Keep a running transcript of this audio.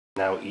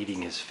Now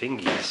eating his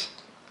fingies,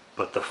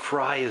 but the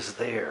fry is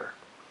there.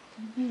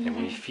 And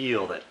we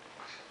feel that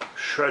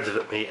shreds of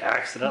it may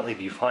accidentally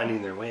be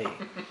finding their way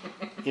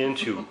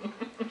into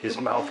his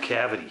mouth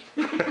cavity.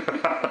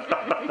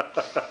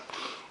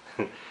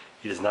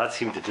 He does not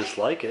seem to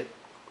dislike it.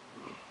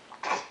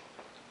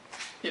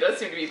 He does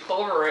seem to be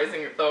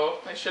pulverizing it though.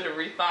 I should have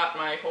rethought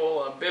my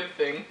whole bib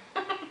thing.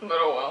 But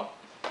oh well.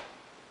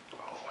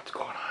 Oh, what's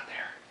going on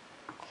there?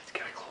 Let's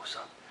get a close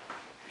up.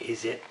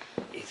 Is it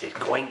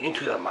going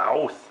into the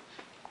mouth?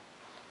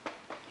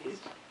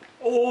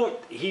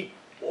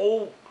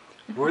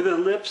 Were the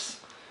lips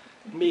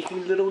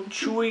making little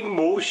chewing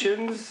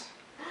motions?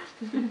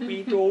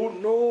 We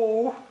don't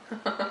know.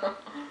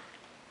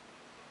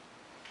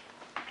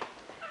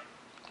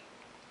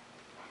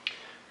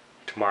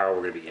 Tomorrow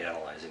we're going to be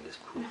analyzing this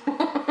poop.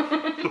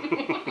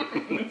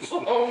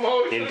 Slow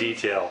motion. In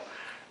detail.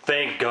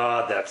 Thank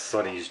God that's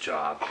Sonny's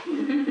job. Get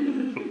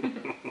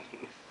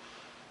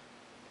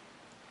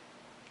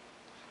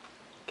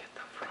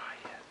the fry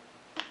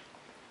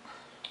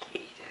in.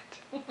 Eat it.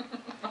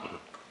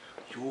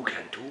 You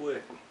can do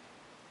it.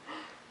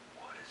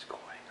 What is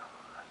going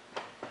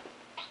on?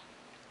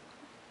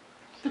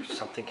 There's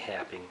something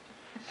happening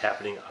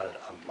on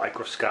a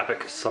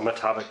microscopic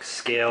subatomic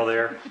scale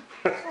there.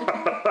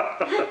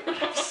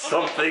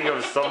 Something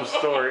of some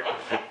sort.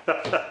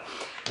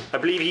 I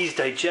believe he's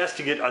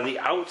digesting it on the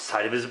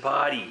outside of his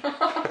body.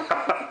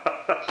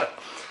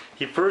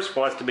 He first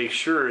wants to make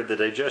sure the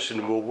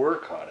digestion will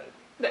work on it.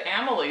 The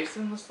amylase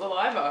in the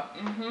saliva.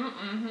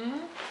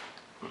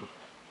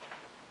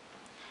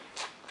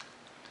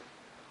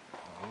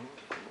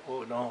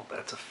 Oh no,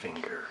 that's a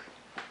finger.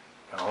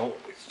 No,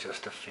 it's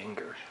just a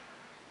finger.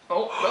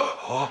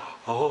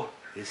 Oh,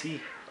 Is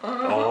he?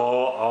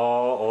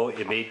 Oh,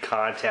 it made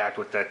contact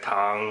with the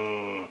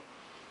tongue.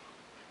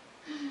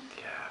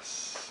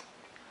 Yes.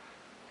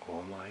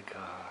 Oh my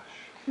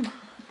gosh.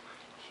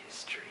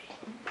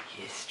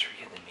 History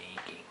in the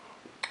making.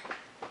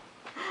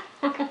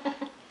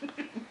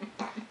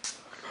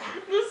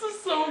 This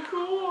is so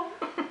cool.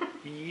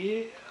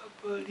 Yeah,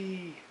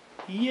 buddy.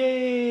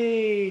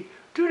 Yay!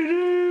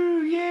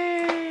 Doo-doo-doo!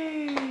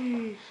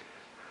 Yay!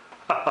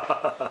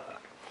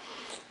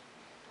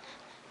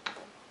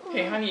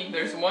 Hey honey,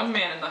 there's one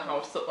man in the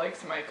house that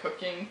likes my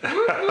cooking.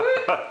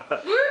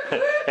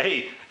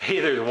 Hey,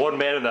 there's one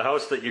man in the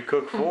house that you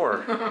cook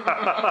for.